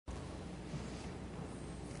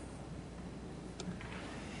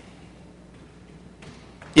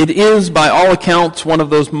It is, by all accounts, one of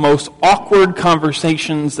those most awkward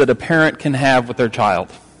conversations that a parent can have with their child.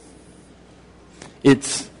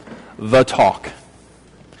 It's the talk.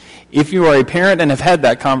 If you are a parent and have had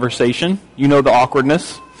that conversation, you know the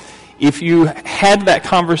awkwardness. If you had that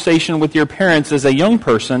conversation with your parents as a young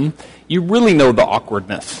person, you really know the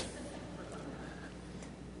awkwardness.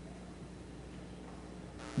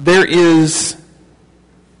 There is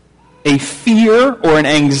a fear or an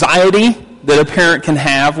anxiety that a parent can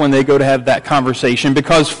have when they go to have that conversation,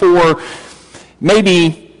 because for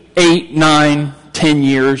maybe 8, 9, 10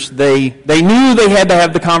 years, they knew they had to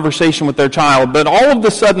have the conversation with their child, but all of a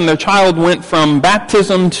sudden their child went from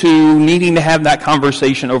baptism to needing to have that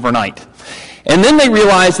conversation overnight. And then they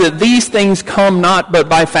realized that these things come not but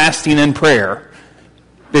by fasting and prayer,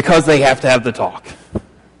 because they have to have the talk.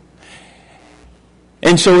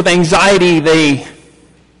 And so with anxiety, they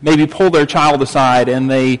maybe pull their child aside and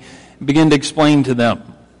they begin to explain to them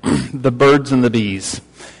the birds and the bees.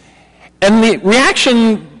 And the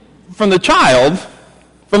reaction from the child,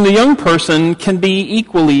 from the young person, can be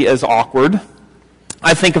equally as awkward.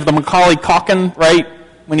 I think of the Macaulay Culkin, right?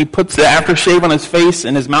 When he puts the aftershave on his face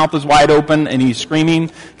and his mouth is wide open and he's screaming,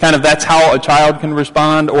 kind of that's how a child can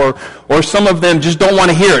respond. Or some of them just don't want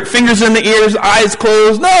to hear it. Fingers in the ears, eyes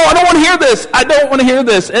closed. No, I don't want to hear this. I don't want to hear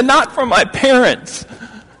this. And not from my parents.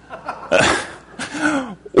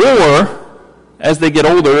 Or, as they get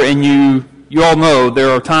older, and you all know,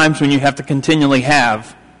 there are times when you have to continually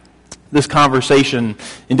have this conversation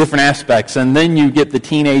in different aspects, and then you get the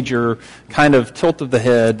teenager kind of tilt of the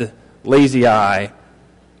head, lazy eye.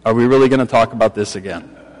 Are we really going to talk about this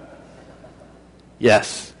again?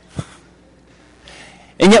 Yes.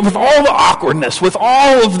 And yet with all the awkwardness, with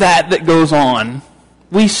all of that goes on,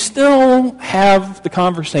 we still have the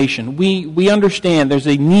conversation. We understand there's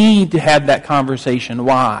a need to have that conversation.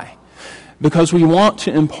 Why? Because we want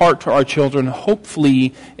to impart to our children,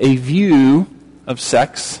 hopefully, a view of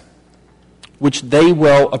sex which they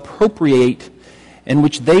will appropriate and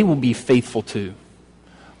which they will be faithful to.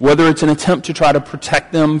 Whether it's an attempt to try to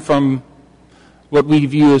protect them from what we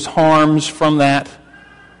view as harms from that,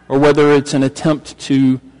 or whether it's an attempt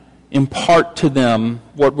to impart to them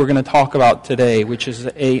what we're going to talk about today, which is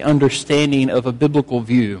an understanding of a biblical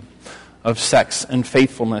view of sex and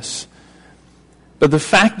faithfulness. But the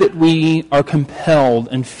fact that we are compelled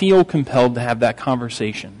and feel compelled to have that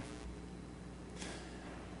conversation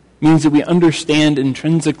means that we understand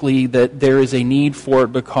intrinsically that there is a need for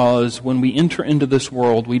it, because when we enter into this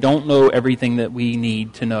world, we don't know everything that we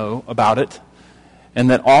need to know about it,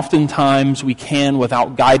 and that oftentimes we can,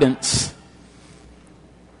 without guidance,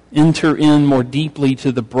 enter in more deeply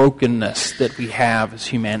to the brokenness that we have as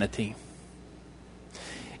humanity.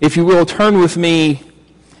 If you will, turn with me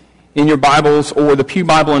in your Bibles or the Pew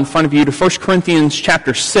Bible in front of you to 1 Corinthians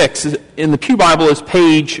chapter 6. In the Pew Bible is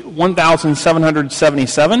page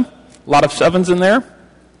 1777. A lot of sevens in there.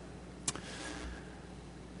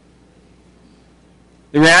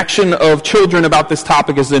 The reaction of children about this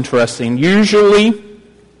topic is interesting. Usually,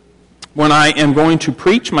 when I am going to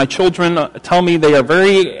preach, my children tell me they are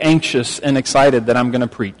very anxious and excited that I'm going to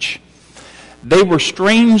preach. They were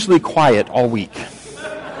strangely quiet all week.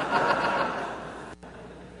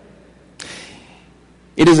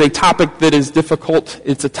 It is a topic that is difficult.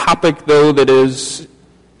 It's a topic, though, that is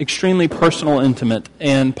extremely personal, intimate,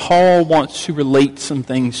 and Paul wants to relate some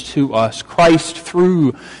things to us. Christ,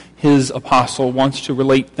 through his apostle, wants to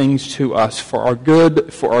relate things to us for our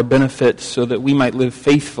good, for our benefit, so that we might live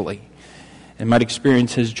faithfully and might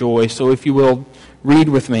experience his joy. So if you will, read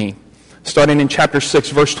with me, starting in chapter 6,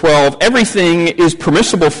 verse 12. Everything is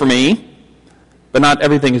permissible for me, but not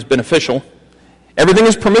everything is beneficial. Everything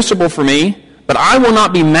is permissible for me, but I will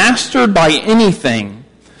not be mastered by anything.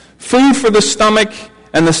 Food for the stomach,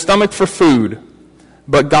 and the stomach for food,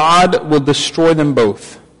 but God will destroy them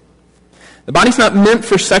both. The body's not meant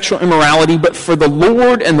for sexual immorality, but for the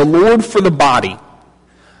Lord, and the Lord for the body.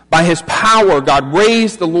 By his power, God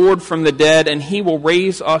raised the Lord from the dead, and he will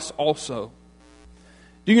raise us also.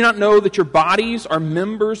 Do you not know that your bodies are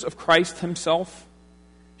members of Christ himself?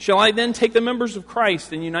 Shall I then take the members of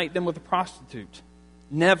Christ and unite them with a prostitute?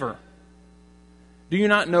 Never. Do you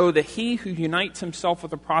not know that he who unites himself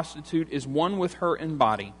with a prostitute is one with her in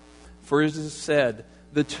body? For as it is said,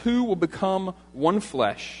 the two will become one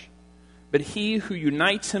flesh. But he who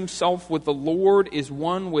unites himself with the Lord is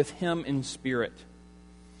one with him in spirit.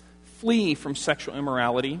 Flee from sexual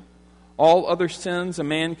immorality. All other sins a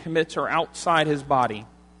man commits are outside his body.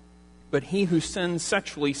 But he who sins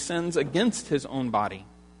sexually sins against his own body.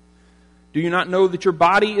 Do you not know that your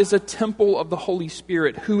body is a temple of the Holy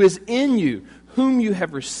Spirit, who is in you, whom you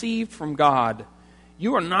have received from God?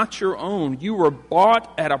 You are not your own. You were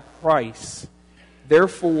bought at a price.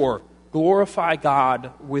 Therefore, glorify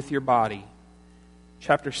God with your body.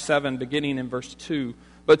 Chapter 7, beginning in verse 2.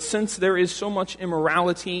 But since there is so much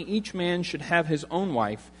immorality, each man should have his own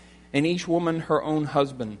wife, and each woman her own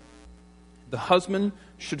husband. The husband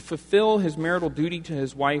should fulfill his marital duty to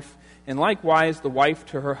his wife, and likewise the wife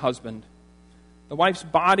to her husband. The wife's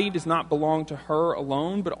body does not belong to her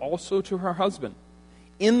alone, but also to her husband.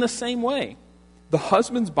 In the same way, the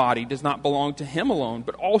husband's body does not belong to him alone,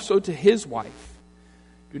 but also to his wife.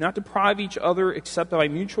 Do not deprive each other except by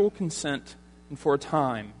mutual consent and for a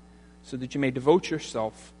time, so that you may devote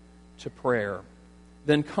yourself to prayer.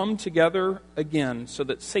 Then come together again so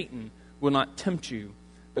that Satan will not tempt you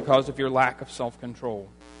because of your lack of self-control.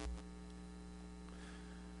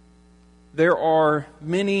 There are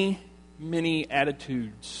many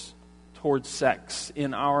attitudes towards sex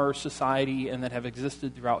in our society and that have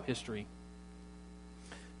existed throughout history.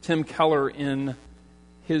 Tim Keller, in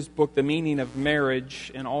his book, The Meaning of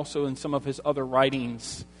Marriage, and also in some of his other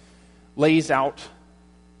writings, lays out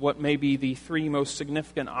what may be the three most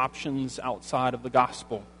significant options outside of the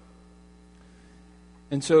gospel.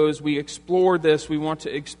 And so as we explore this, we want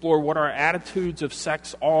to explore what our attitudes of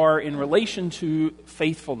sex are in relation to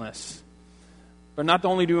faithfulness. But not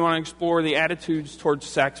only do we want to explore the attitudes towards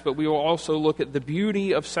sex, but we will also look at the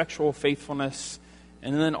beauty of sexual faithfulness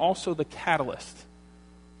and then also the catalyst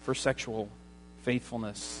for sexual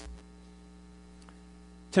faithfulness.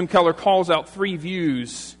 Tim Keller calls out three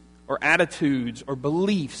views or attitudes or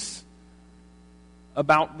beliefs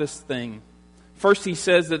about this thing. First, he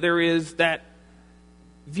says that there is that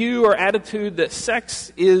view or attitude that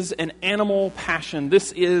sex is an animal passion.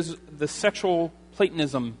 This is the sexual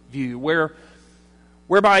Platonism view,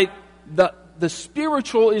 whereby the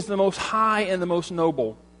spiritual is the most high and the most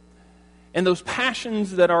noble. And those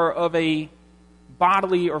passions that are of a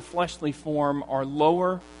bodily or fleshly form are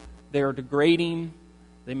lower, they are degrading,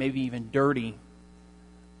 they may be even dirty.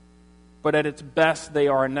 But at its best, they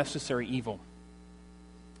are a necessary evil.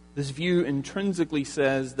 This view intrinsically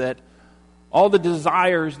says that all the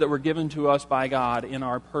desires that were given to us by God in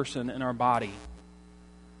our person, in our body,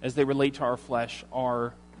 as they relate to our flesh,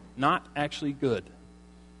 are not actually good.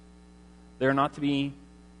 They're not to be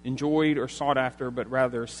enjoyed or sought after, but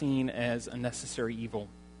rather seen as a necessary evil.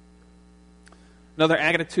 Another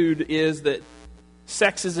attitude is that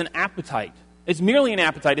sex is an appetite. It's merely an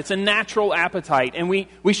appetite. It's a natural appetite. And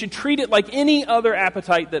we should treat it like any other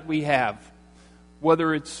appetite that we have.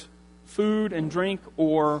 Whether it's food and drink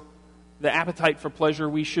or the appetite for pleasure,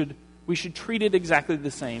 we should treat it exactly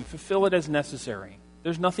the same. Fulfill it as necessary.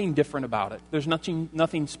 There's nothing different about it. There's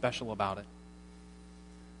nothing special about it.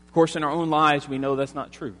 Of course, in our own lives, we know that's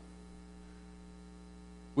not true.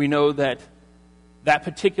 We know that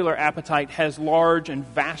particular appetite has large and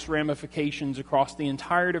vast ramifications across the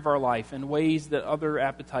entirety of our life in ways that other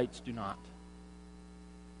appetites do not.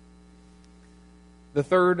 The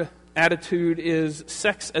third attitude is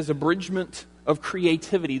sex as abridgment of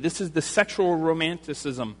creativity. This is the sexual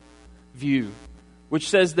romanticism view, which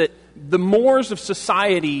says that the mores of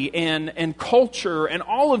society and culture and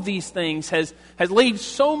all of these things has laid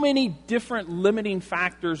so many different limiting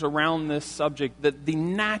factors around this subject that the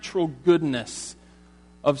natural goodness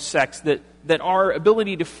of sex, that our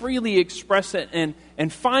ability to freely express it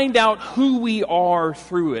and find out who we are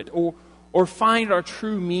through it or find our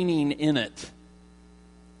true meaning in it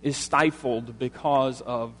is stifled because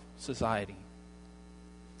of society.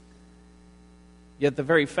 Yet the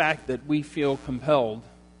very fact that we feel compelled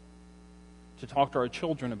to talk to our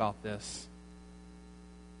children about this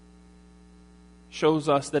shows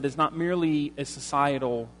us that it's not merely a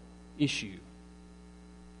societal issue,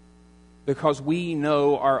 because we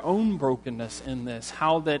know our own brokenness in this,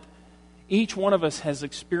 how that each one of us has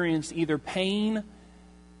experienced either pain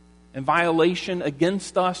and violation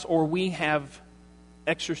against us, or we have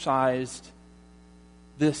exercised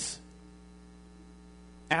this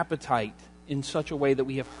appetite in such a way that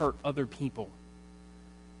we have hurt other people.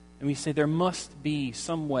 And we say there must be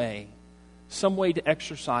some way to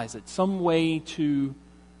exercise it, some way to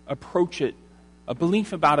approach it, a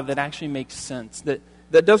belief about it that actually makes sense, that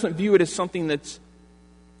doesn't view it as something that's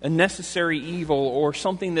a necessary evil or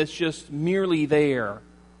something that's just merely there,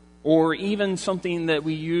 or even something that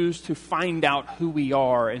we use to find out who we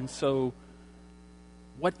are. And so,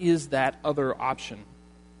 what is that other option?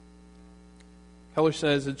 Keller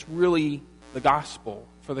says it's really the gospel.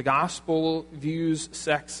 For the gospel views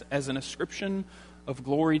sex as an ascription of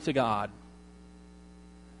glory to God.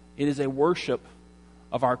 It is a worship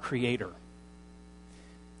of our Creator.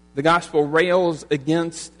 The gospel rails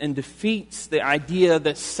against and defeats the idea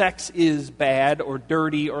that sex is bad or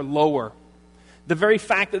dirty or lower. The very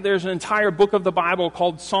fact that there's an entire book of the Bible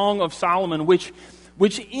called Song of Solomon, which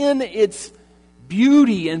in its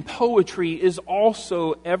beauty and poetry is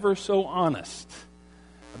also ever so honest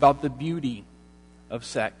about the beauty of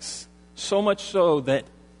sex. So much so that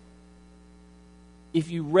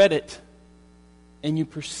if you read it and you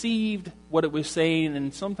perceived what it was saying,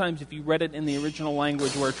 and sometimes if you read it in the original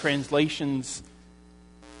language where translations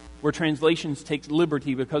take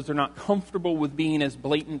liberty because they're not comfortable with being as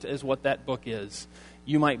blatant as what that book is,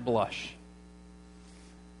 you might blush.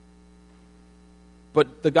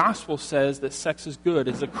 But the gospel says that sex is good.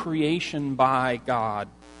 It's a creation by God.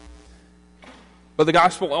 But the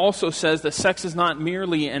gospel also says that sex is not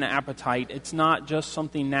merely an appetite. It's not just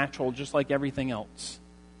something natural, just like everything else.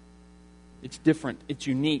 It's different. It's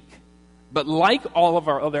unique. But like all of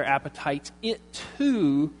our other appetites, it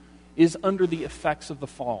too is under the effects of the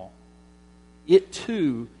fall. It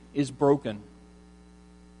too is broken.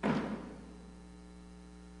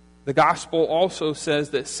 The gospel also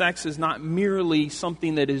says that sex is not merely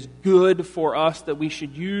something that is good for us that we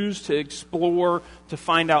should use to explore, to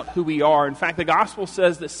find out who we are. In fact, the gospel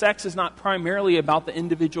says that sex is not primarily about the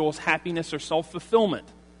individual's happiness or self-fulfillment.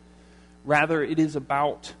 Rather, it is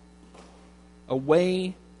about a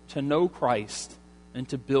way to know Christ and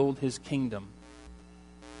to build His kingdom.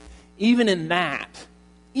 Even in that,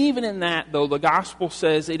 though, the gospel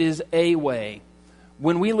says it is a way.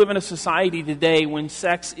 When we live in a society today when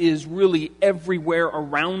sex is really everywhere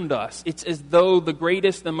around us, it's as though the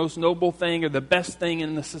greatest, the most noble thing, or the best thing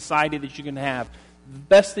in the society that you can have, the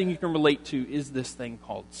best thing you can relate to is this thing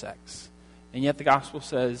called sex. And yet the gospel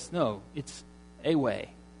says, no, it's a way.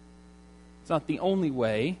 It's not the only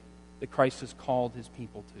way that Christ has called His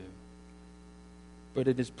people to. But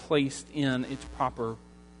it is placed in its proper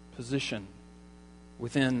position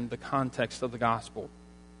within the context of the gospel.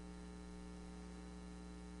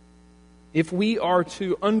 If we are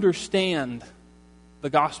to understand the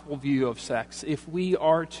gospel view of sex, if we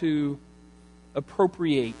are to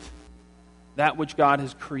appropriate that which God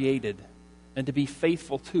has created and to be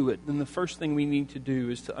faithful to it, then the first thing we need to do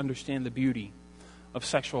is to understand the beauty of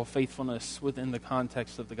sexual faithfulness within the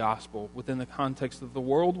context of the gospel, within the context of the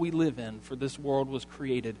world we live in, for this world was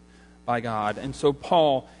created by God. And so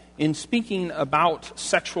Paul, in speaking about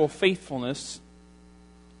sexual faithfulness,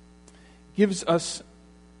 gives us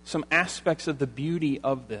some aspects of the beauty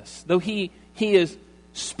of this. Though he is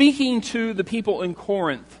speaking to the people in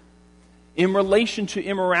Corinth in relation to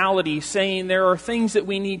immorality, saying there are things that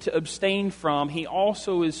we need to abstain from, he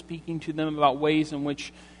also is speaking to them about ways in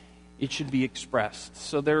which it should be expressed.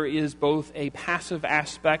 So there is both a passive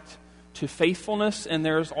aspect to faithfulness, and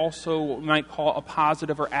there is also what we might call a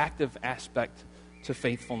positive or active aspect to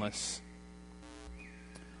faithfulness.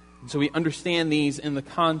 And so we understand these in the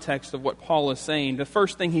context of what Paul is saying. The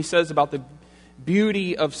first thing he says about the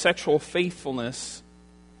beauty of sexual faithfulness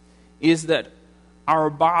is that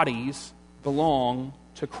our bodies belong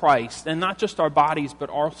to Christ. And not just our bodies,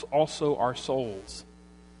 but also our souls.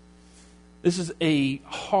 This is a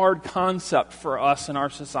hard concept for us in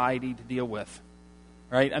our society to deal with.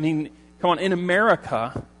 Right? I mean, come on, in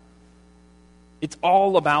America, it's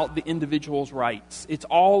all about the individual's rights. It's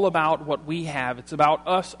all about what we have. It's about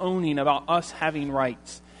us owning, about us having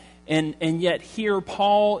rights. And yet here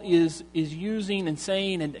Paul is using and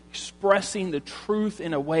saying and expressing the truth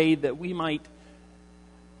in a way that we might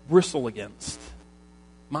bristle against.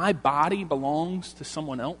 My body belongs to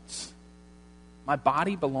someone else. My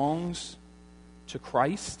body belongs to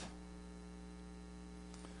Christ.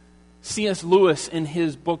 C.S. Lewis, in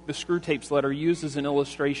his book, The Screwtape's Letter, uses an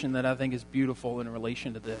illustration that I think is beautiful in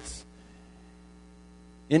relation to this.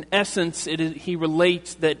 In essence, he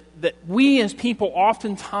relates that we as people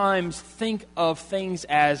oftentimes think of things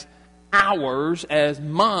as ours, as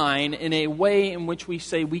mine, in a way in which we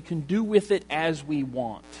say we can do with it as we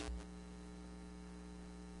want.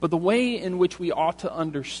 But the way in which we ought to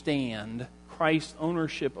understand Christ's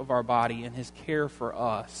ownership of our body and His care for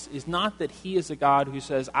us is not that He is a God who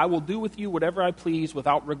says, I will do with you whatever I please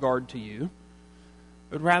without regard to you,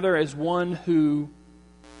 but rather as one who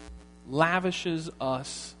lavishes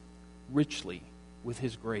us richly with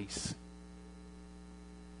His grace.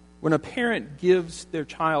 When a parent gives their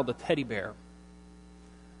child a teddy bear,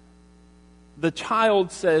 the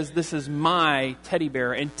child says, this is my teddy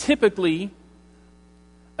bear, and typically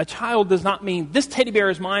a child does not mean, this teddy bear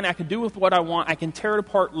is mine, I can do with what I want, I can tear it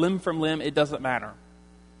apart limb from limb, it doesn't matter.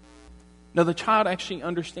 No, the child actually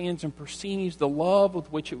understands and perceives the love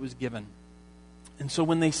with which it was given. And so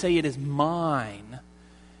when they say it is mine,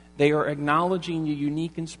 They are acknowledging the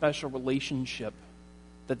unique and special relationship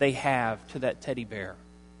that they have to that teddy bear.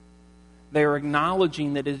 They are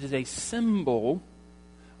acknowledging that it is a symbol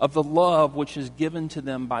of the love which is given to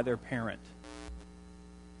them by their parent.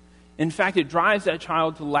 In fact, it drives that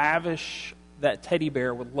child to lavish that teddy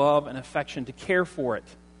bear with love and affection, to care for it,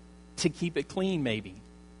 to keep it clean maybe.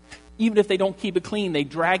 Even if they don't keep it clean, they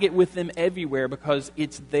drag it with them everywhere because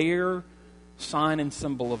it's their sign and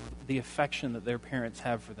symbol of the affection that their parents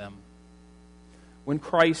have for them. When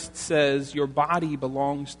Christ says, "Your body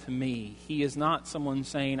belongs to me," he is not someone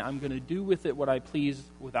saying, "I'm going to do with it what I please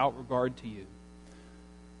without regard to you."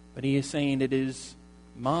 But he is saying, "It is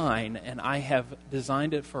mine, and I have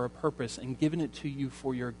designed it for a purpose and given it to you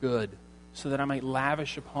for your good, so that I might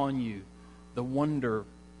lavish upon you the wonder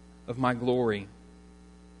of my glory."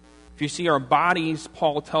 If you see, our bodies,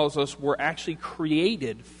 Paul tells us, were actually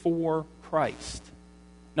created for Christ.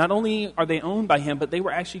 Not only are they owned by him, but they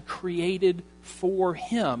were actually created for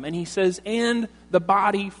him. And he says, and the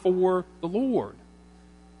body for the Lord.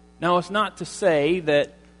 Now, it's not to say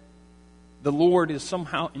that the Lord is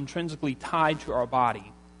somehow intrinsically tied to our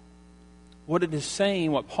body. What it is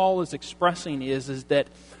saying, what Paul is expressing is that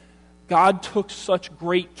God took such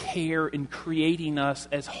great care in creating us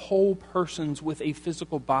as whole persons with a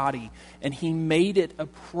physical body, and he made it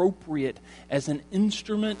appropriate as an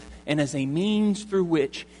instrument and as a means through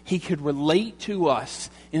which he could relate to us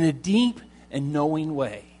in a deep and knowing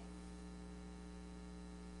way.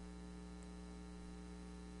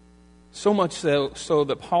 So much so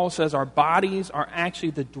that Paul says our bodies are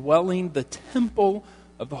actually the dwelling, the temple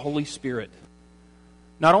of the Holy Spirit.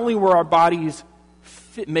 Not only were our bodies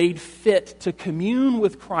made fit to commune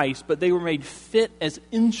with Christ, but they were made fit as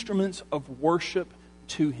instruments of worship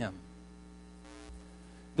to him.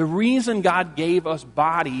 The reason God gave us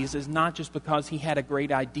bodies is not just because he had a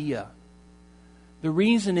great idea. The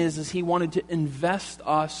reason is he wanted to invest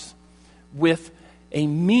us with a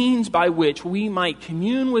means by which we might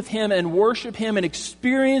commune with him and worship him and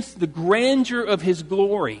experience the grandeur of his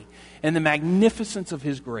glory and the magnificence of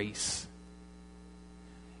his grace.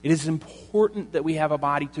 It is important that we have a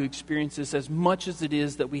body to experience this as much as it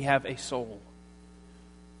is that we have a soul.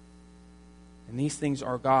 And these things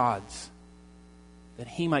are God's, that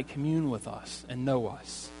he might commune with us and know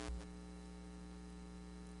us.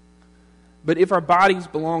 But if our bodies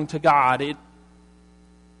belong to God, it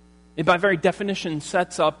by very definition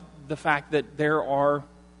sets up the fact that there are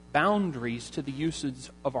boundaries to the usage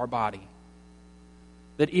of our body.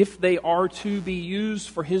 That if they are to be used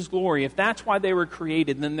for his glory, if that's why they were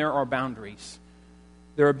created, then there are boundaries.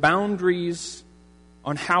 There are boundaries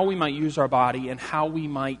on how we might use our body and how we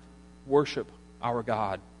might worship our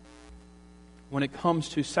God. When it comes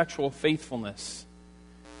to sexual faithfulness,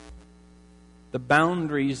 the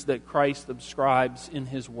boundaries that Christ describes in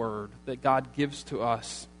his word, that God gives to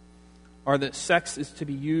us, are that sex is to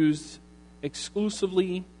be used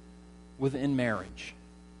exclusively within marriage.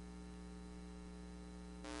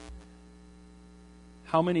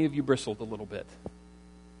 How many of you bristled a little bit?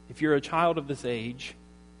 If you're a child of this age,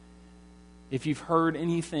 if you've heard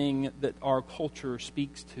anything that our culture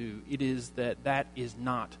speaks to, it is that is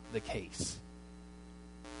not the case.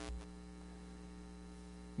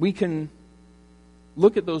 We can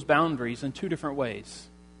look at those boundaries in two different ways.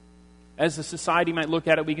 As a society might look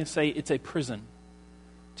at it, we can say it's a prison.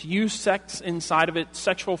 To use sex inside of it,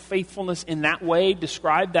 sexual faithfulness in that way,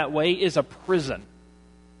 described that way, is a prison.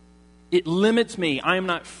 It limits me. I am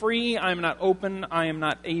not free. I am not open. I am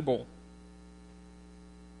not able.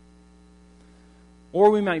 Or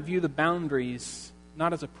we might view the boundaries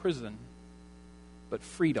not as a prison, but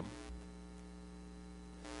freedom.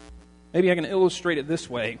 Maybe I can illustrate it this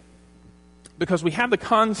way. Because we have the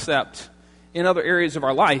concept in other areas of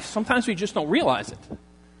our life, sometimes we just don't realize it.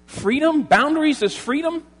 Freedom, boundaries is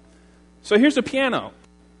freedom. So here's a piano.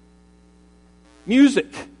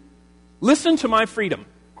 Music. Listen to my freedom.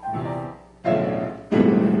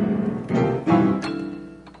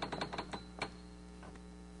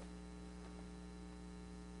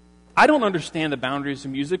 I don't understand the boundaries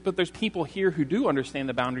of music, but there's people here who do understand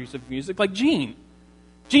the boundaries of music, like Gene.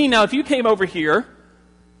 Gene, now if you came over here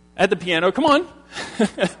at the piano, come on.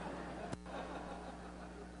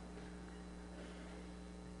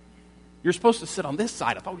 You're supposed to sit on this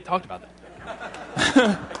side. I thought we talked about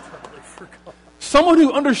that. Someone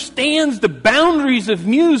who understands the boundaries of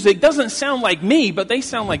music doesn't sound like me, but they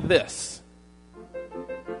sound like this.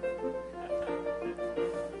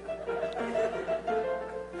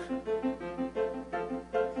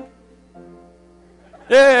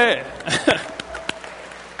 Yeah.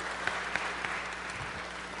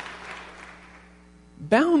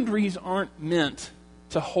 Boundaries aren't meant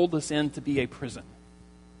to hold us in to be a prison.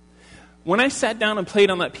 When I sat down and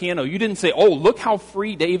played on that piano, you didn't say, oh, look how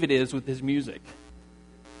free David is with his music.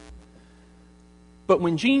 But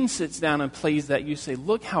when Gene sits down and plays that, you say,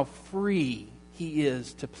 look how free he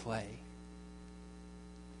is to play.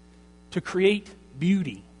 To create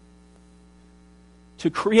beauty. To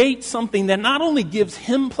create something that not only gives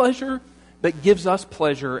him pleasure, but gives us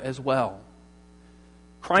pleasure as well.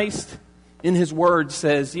 Christ, in his word,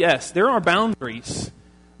 says, yes, there are boundaries.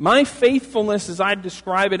 My faithfulness, as I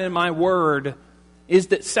describe it in my word, is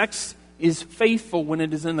that sex is faithful when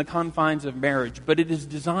it is in the confines of marriage. But it is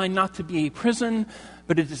designed not to be a prison,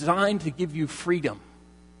 but it is designed to give you freedom.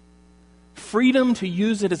 Freedom to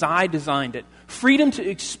use it as I designed it. Freedom to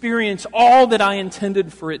experience all that I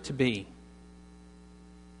intended for it to be.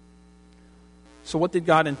 So what did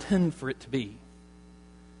God intend for it to be?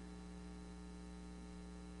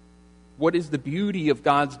 What is the beauty of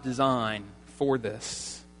God's design for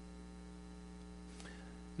this?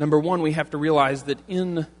 Number one, we have to realize that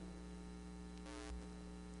in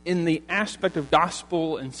the aspect of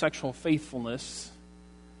gospel and sexual faithfulness,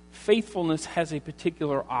 faithfulness has a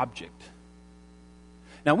particular object.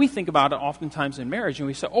 Now, we think about it oftentimes in marriage, and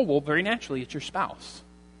we say, oh, well, very naturally, it's your spouse.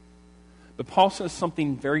 But Paul says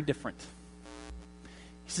something very different.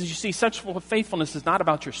 He says, you see, sexual faithfulness is not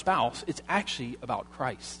about your spouse. It's actually about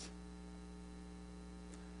Christ.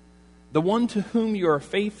 The one to whom you are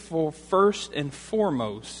faithful first and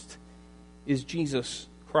foremost is Jesus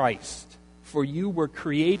Christ. For you were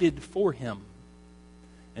created for him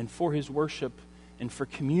and for his worship and for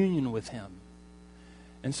communion with him.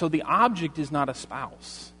 And so the object is not a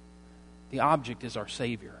spouse. The object is our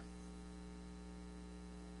Savior.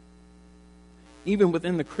 Even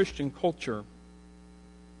within the Christian culture,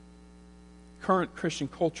 current Christian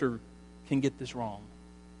culture can get this wrong.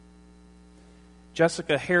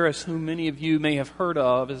 Jessica Harris, whom many of you may have heard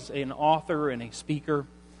of, is an author and a speaker.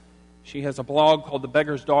 She has a blog called The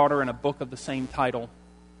Beggar's Daughter and a book of the same title.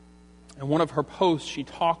 In one of her posts, she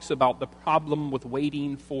talks about the problem with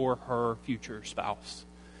waiting for her future spouse.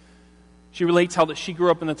 She relates how that she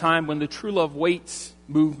grew up in the time when the True Love Waits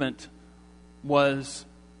movement was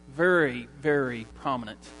very, very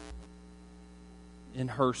prominent in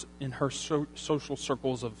her social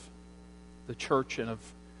circles of the church and of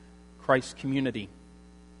Christ's community.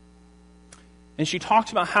 And she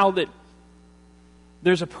talks about how that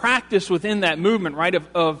there's a practice within that movement, right,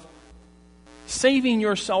 of saving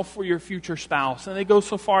yourself for your future spouse. And they go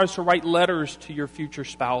so far as to write letters to your future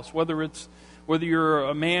spouse, whether you're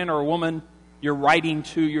a man or a woman, you're writing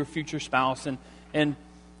to your future spouse and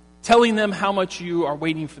telling them how much you are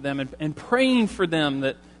waiting for them and praying for them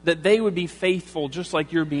that they would be faithful just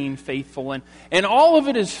like you're being faithful. And all of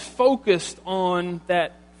it is focused on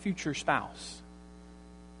that future spouse.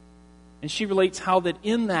 And she relates how that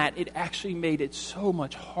in that it actually made it so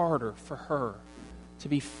much harder for her to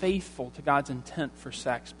be faithful to God's intent for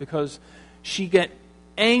sex because she got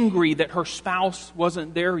angry that her spouse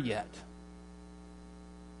wasn't there yet.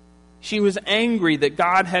 She was angry that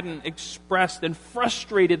God hadn't expressed and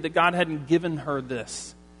frustrated that God hadn't given her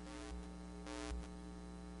this.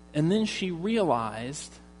 And then she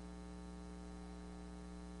realized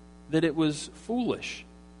that it was foolish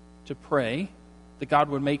to pray that God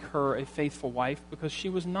would make her a faithful wife because she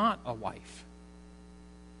was not a wife.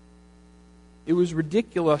 It was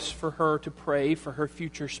ridiculous for her to pray for her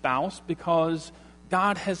future spouse because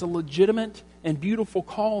God has a legitimate and beautiful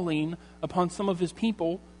calling upon some of his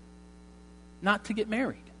people not to get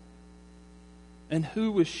married. And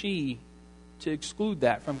who was she to exclude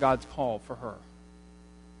that from God's call for her?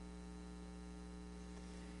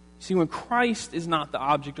 See, when Christ is not the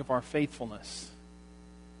object of our faithfulness,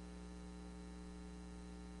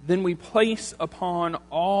 then we place upon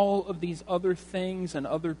all of these other things and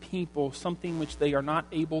other people something which they are not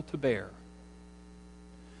able to bear.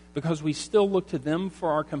 Because we still look to them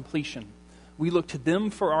for our completion. We look to them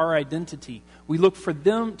for our identity. We look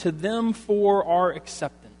to them for our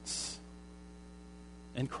acceptance.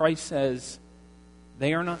 And Christ says,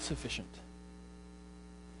 they are not sufficient.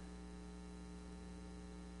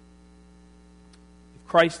 If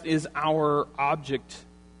Christ is our object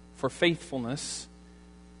for faithfulness,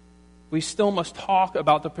 we still must talk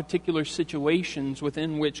about the particular situations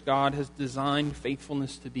within which God has designed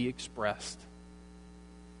faithfulness to be expressed.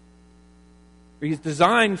 He's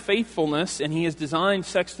designed faithfulness and he has designed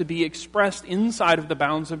sex to be expressed inside of the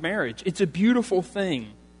bounds of marriage. It's a beautiful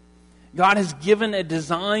thing. God has given a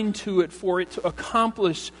design to it for it to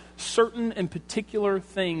accomplish certain and particular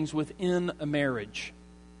things within a marriage.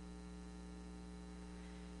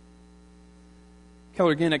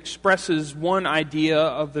 Keller again expresses one idea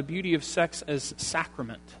of the beauty of sex as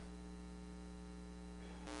sacrament.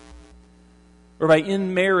 Whereby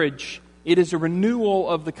in marriage, it is a renewal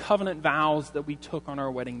of the covenant vows that we took on our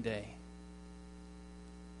wedding day.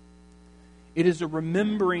 It is a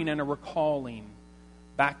remembering and a recalling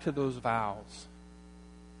back to those vows.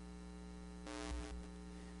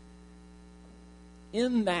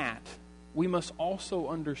 In that, we must also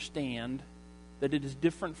understand that it is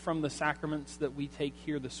different from the sacraments that we take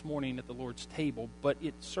here this morning at the Lord's table, but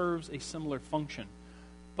it serves a similar function.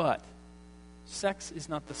 But sex is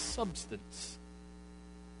not the substance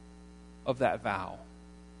of that vow.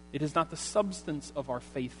 It is not the substance of our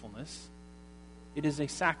faithfulness. It is a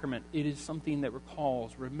sacrament. It is something that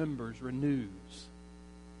recalls, remembers, renews.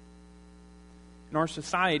 In our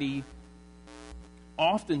society,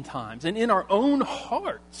 oftentimes, and in our own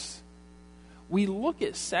hearts, we look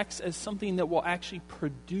at sex as something that will actually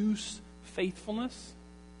produce faithfulness.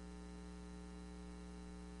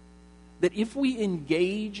 That if we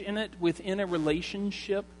engage in it within a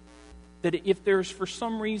relationship, that if there's for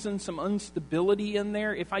some reason some instability in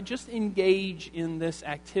there, if I just engage in this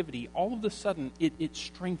activity, all of a sudden it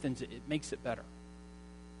strengthens it, it makes it better.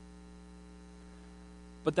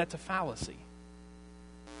 But that's a fallacy.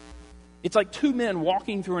 It's like two men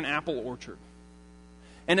walking through an apple orchard.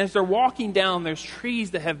 And as they're walking down, there's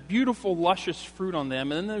trees that have beautiful, luscious fruit on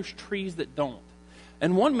them, and then there's trees that don't.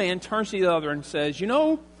 And one man turns to the other and says, you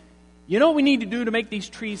know what we need to do to make these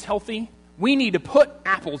trees healthy? We need to put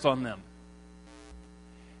apples on them.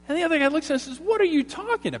 And the other guy looks at us and says, what are you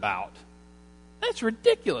talking about? That's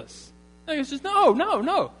ridiculous. And he says,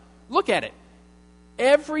 no. Look at it.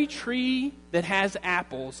 Every tree that has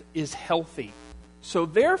apples is healthy. So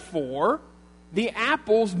therefore, the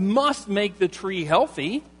apples must make the tree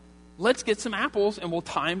healthy. Let's get some apples and we'll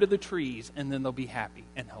tie them to the trees, and then they'll be happy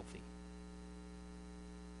and healthy.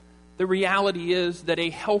 The reality is that a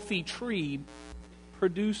healthy tree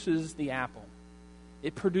produces the apple.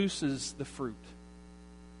 It produces the fruit.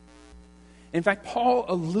 In fact, Paul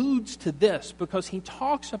alludes to this because he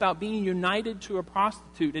talks about being united to a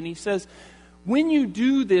prostitute, and he says, when you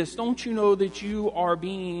do this, don't you know that you are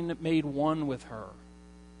being made one with her?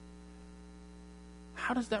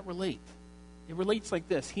 How does that relate? It relates like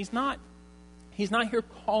this. He's not here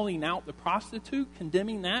calling out the prostitute,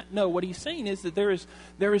 condemning that. No, what he's saying is that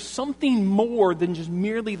there is something more than just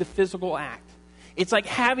merely the physical act. It's like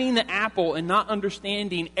having the apple and not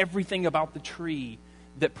understanding everything about the tree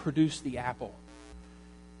that produced the apple.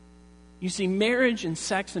 You see, marriage and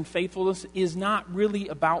sex and faithfulness is not really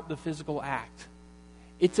about the physical act.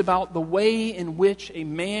 It's about the way in which a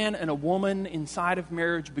man and a woman inside of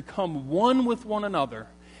marriage become one with one another,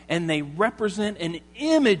 and they represent and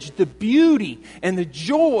image the beauty and the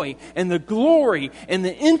joy and the glory and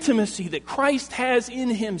the intimacy that Christ has in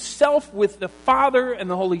himself with the Father and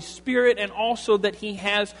the Holy Spirit, and also that he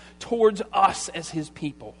has towards us as his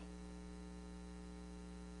people.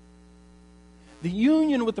 The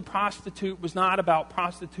union with the prostitute was not about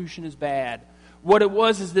prostitution is bad. What it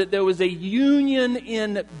was is that there was a union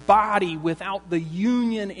in body without the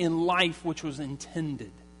union in life which was intended.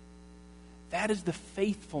 That is the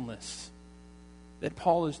faithfulness that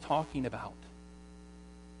Paul is talking about.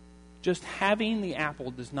 Just having the apple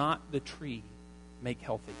does not the tree make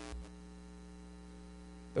healthy.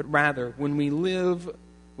 But rather, when we live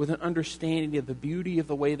with an understanding of the beauty of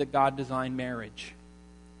the way that God designed marriage,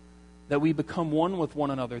 that we become one with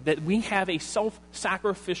one another, that we have a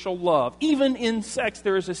self-sacrificial love. Even in sex,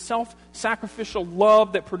 there is a self-sacrificial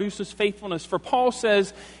love that produces faithfulness. For Paul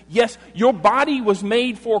says, yes, your body was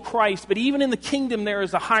made for Christ, but even in the kingdom there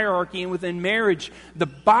is a hierarchy, and within marriage, the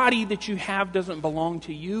body that you have doesn't belong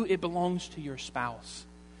to you, it belongs to your spouse.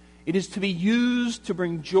 It is to be used to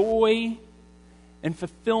bring joy and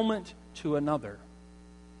fulfillment to another.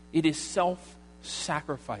 It is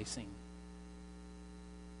self-sacrificing.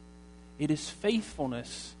 It is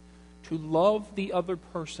faithfulness to love the other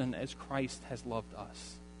person as Christ has loved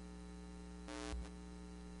us.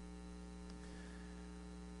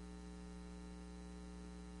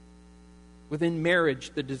 Within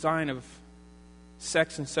marriage, the design of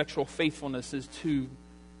sex and sexual faithfulness is to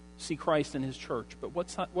see Christ in his church. But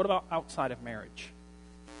what about outside of marriage?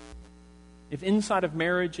 If inside of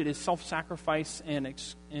marriage it is self-sacrifice and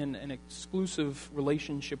an exclusive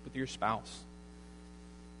relationship with your spouse,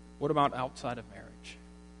 what about outside of marriage?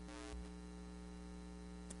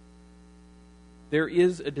 There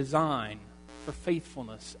is a design for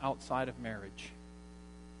faithfulness outside of marriage.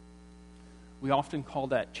 We often call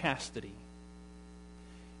that chastity.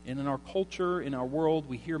 And in our culture, in our world,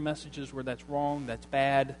 we hear messages where that's wrong, that's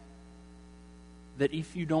bad. that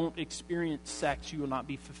if you don't experience sex, you will not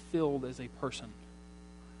be fulfilled as a person.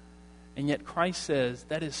 And yet Christ says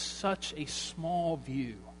that is such a small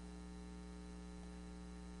view.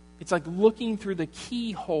 It's like looking through the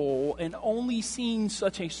keyhole and only seeing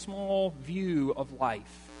such a small view of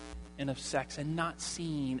life and of sex and not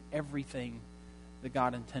seeing everything that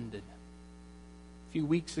God intended. A few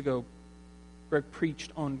weeks ago, Greg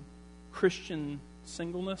preached on Christian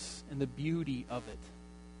singleness and the beauty of it.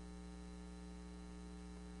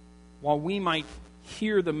 While we might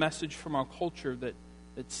hear the message from our culture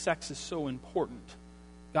that sex is so important,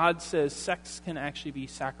 God says sex can actually be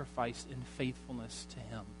sacrificed in faithfulness to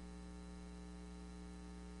Him.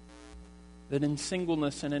 That in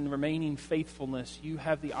singleness and in remaining faithfulness, you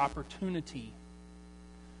have the opportunity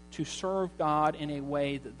to serve God in a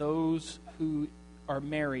way that those who are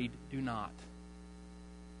married do not.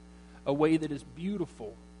 A way that is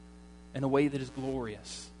beautiful and a way that is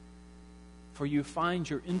glorious. For you find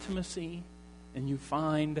your intimacy and you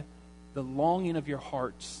find the longing of your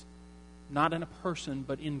hearts, not in a person,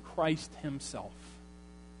 but in Christ Himself.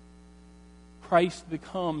 Christ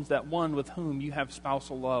becomes that one with whom you have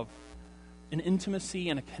spousal love, an intimacy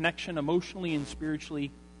and a connection emotionally and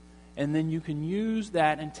spiritually, and then you can use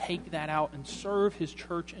that and take that out and serve His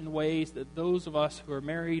church in ways that those of us who are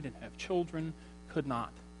married and have children could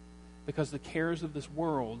not, because the cares of this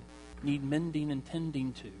world need mending and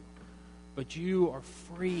tending to. But you are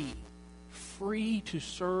free to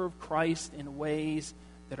serve Christ in ways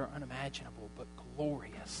that are unimaginable but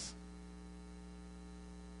glorious.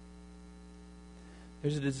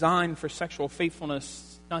 There's a design for sexual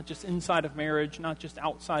faithfulness, not just inside of marriage, not just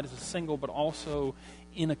outside as a single, but also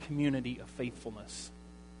in a community of faithfulness.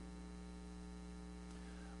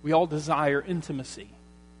 We all desire intimacy.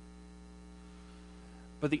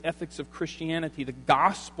 But the ethics of Christianity, the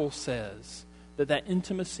gospel says that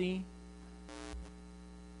intimacy,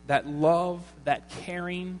 that love, that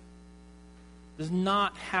caring, does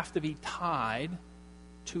not have to be tied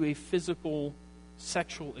to a physical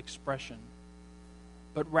sexual expression.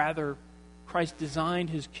 But rather, Christ designed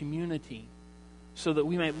His community so that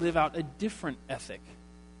we might live out a different ethic,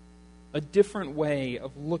 a different way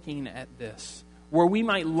of looking at this, where we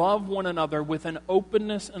might love one another with an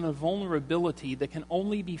openness and a vulnerability that can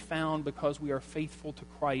only be found because we are faithful to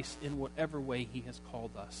Christ in whatever way He has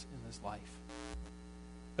called us in this life.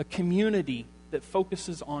 A community that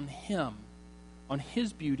focuses on Him, on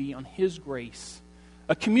His beauty, on His grace.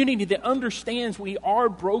 A community that understands we are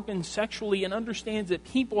broken sexually and understands that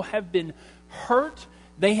people have been hurt.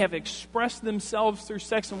 They have expressed themselves through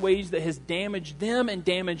sex in ways that has damaged them and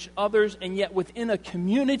damaged others. And yet within a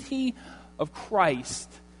community of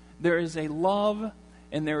Christ, there is a love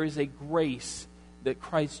and there is a grace that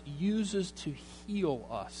Christ uses to heal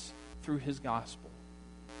us through His gospel.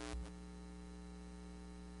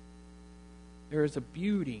 There is a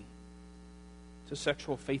beauty to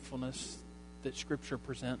sexual faithfulness that Scripture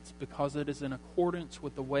presents because it is in accordance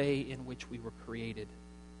with the way in which we were created.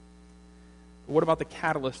 But what about the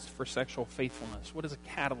catalyst for sexual faithfulness? What is a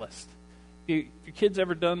catalyst? Have your kids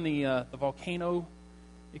ever done the volcano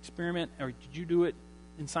experiment, or did you do it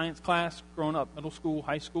in science class growing up, middle school,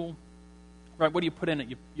 high school? Right, what do you put in it?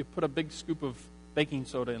 You put a big scoop of baking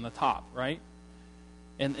soda in the top, right?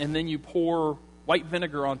 And then you pour white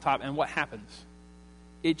vinegar on top, and what happens?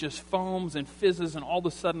 It just foams and fizzes, and all of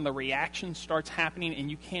a sudden the reaction starts happening,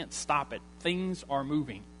 and you can't stop it. Things are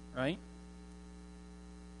moving, right?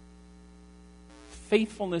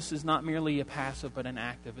 Faithfulness is not merely a passive, but an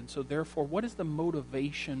active. And so therefore, what is the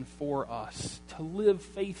motivation for us to live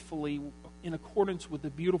faithfully in accordance with the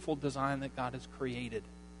beautiful design that God has created?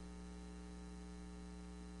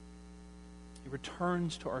 It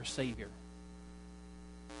returns to our Savior.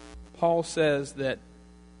 Paul says that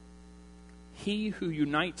he who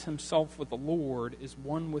unites himself with the Lord is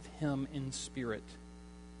one with Him in spirit.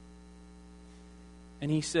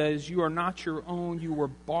 And he says, you are not your own, you were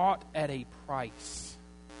bought at a price.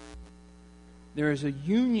 There is a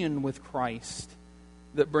union with Christ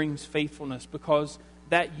that brings faithfulness, because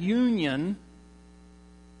that union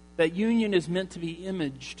is meant to be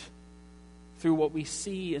imaged through what we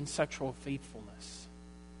see in sexual faithfulness.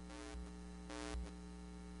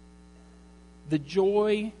 The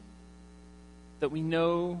joy that we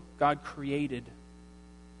know God created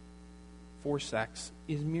for sex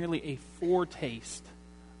is merely a foretaste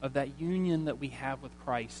of that union that we have with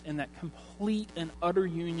Christ, and that complete and utter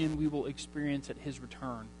union we will experience at His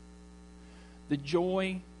return. The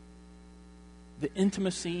joy, the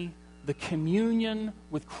intimacy, the communion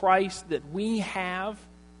with Christ that we have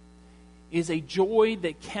is a joy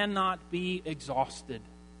that cannot be exhausted,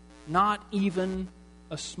 not even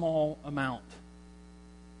a small amount.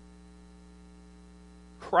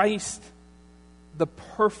 Christ, the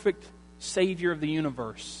perfect Savior of the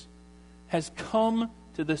universe, has come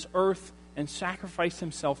to this earth and sacrificed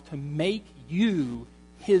himself to make you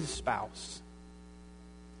his spouse,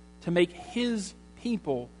 to make his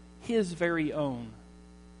people his very own.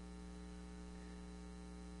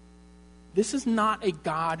 This is not a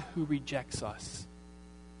God who rejects us.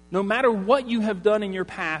 No matter what you have done in your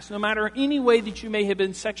past, no matter any way that you may have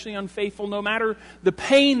been sexually unfaithful, no matter the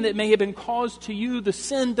pain that may have been caused to you, the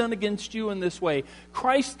sin done against you in this way,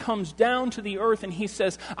 Christ comes down to the earth and he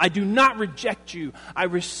says, I do not reject you. I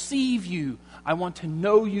receive you. I want to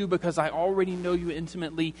know you because I already know you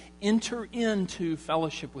intimately. Enter into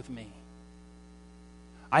fellowship with me.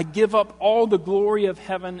 I give up all the glory of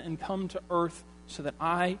heaven and come to earth so that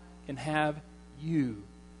I can have you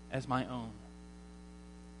as my own.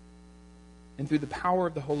 And through the power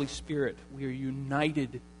of the Holy Spirit, we are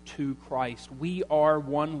united to Christ. We are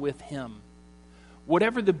one with him.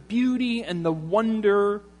 Whatever the beauty and the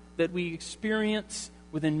wonder that we experience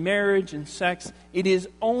within marriage and sex, it is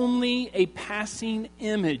only a passing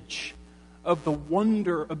image of the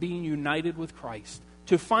wonder of being united with Christ.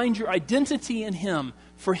 To find your identity in him,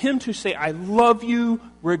 for him to say, I love you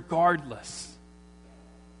regardless.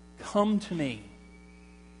 Come to me.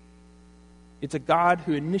 It's a God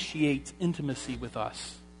who initiates intimacy with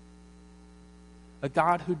us. A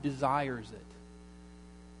God who desires it.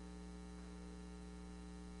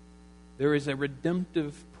 There is a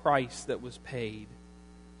redemptive price that was paid.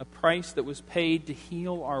 A price that was paid to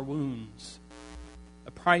heal our wounds.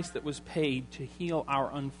 A price that was paid to heal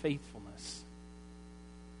our unfaithfulness.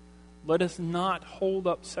 Let us not hold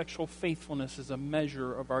up sexual faithfulness as a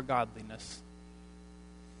measure of our godliness.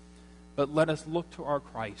 But let us look to our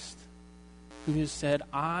Christ, who has said,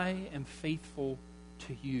 I am faithful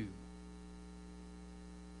to you.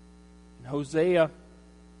 In Hosea,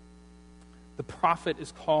 the prophet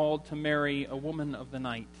is called to marry a woman of the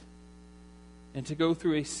night and to go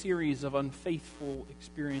through a series of unfaithful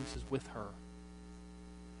experiences with her.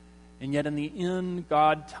 And yet in the end,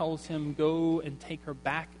 God tells him, go and take her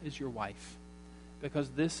back as your wife, because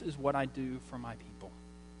this is what I do for my people.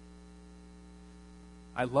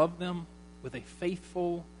 I love them with a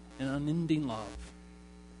faithful and unending love,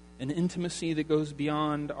 an intimacy that goes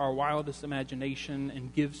beyond our wildest imagination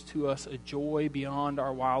and gives to us a joy beyond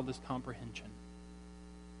our wildest comprehension.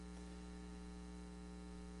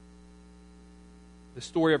 The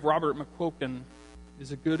story of Robert McQuilkin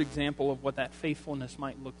is a good example of what that faithfulness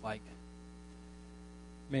might look like.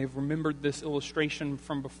 You may have remembered this illustration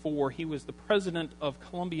from before. He was the president of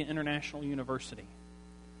Columbia International University.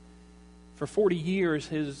 For 40 years,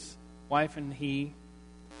 his wife and he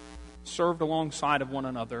served alongside of one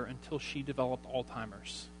another until she developed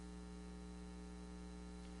Alzheimer's.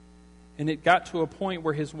 And it got to a point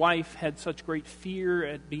where his wife had such great fear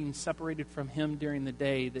at being separated from him during the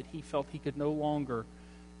day that he felt he could no longer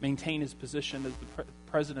maintain his position as the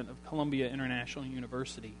president of Columbia International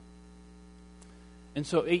University. And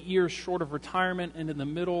so 8 years short of retirement and in the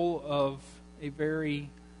middle of a very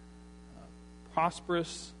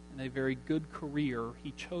prosperous and a very good career,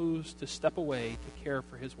 he chose to step away to care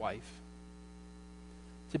for his wife,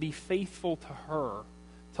 to be faithful to her,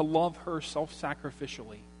 to love her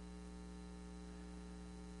self-sacrificially,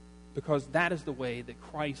 because that is the way that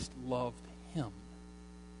Christ loved him.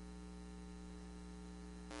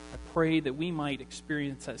 I pray that we might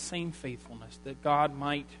experience that same faithfulness, that God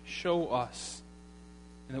might show us,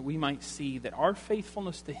 and that we might see that our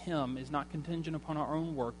faithfulness to him is not contingent upon our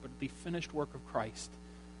own work, but the finished work of Christ,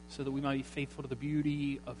 so that we might be faithful to the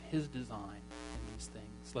beauty of his design in these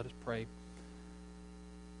things. Let us pray.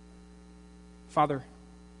 Father,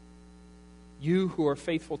 you who are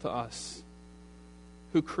faithful to us,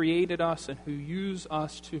 who created us and who use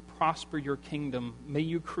us to prosper your kingdom, may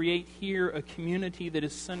you create here a community that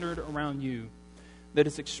is centered around you, that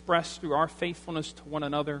is expressed through our faithfulness to one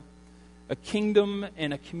another, a kingdom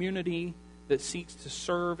and a community that seeks to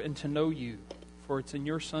serve and to know you. For it's in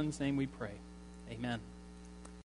your Son's name we pray. Amen.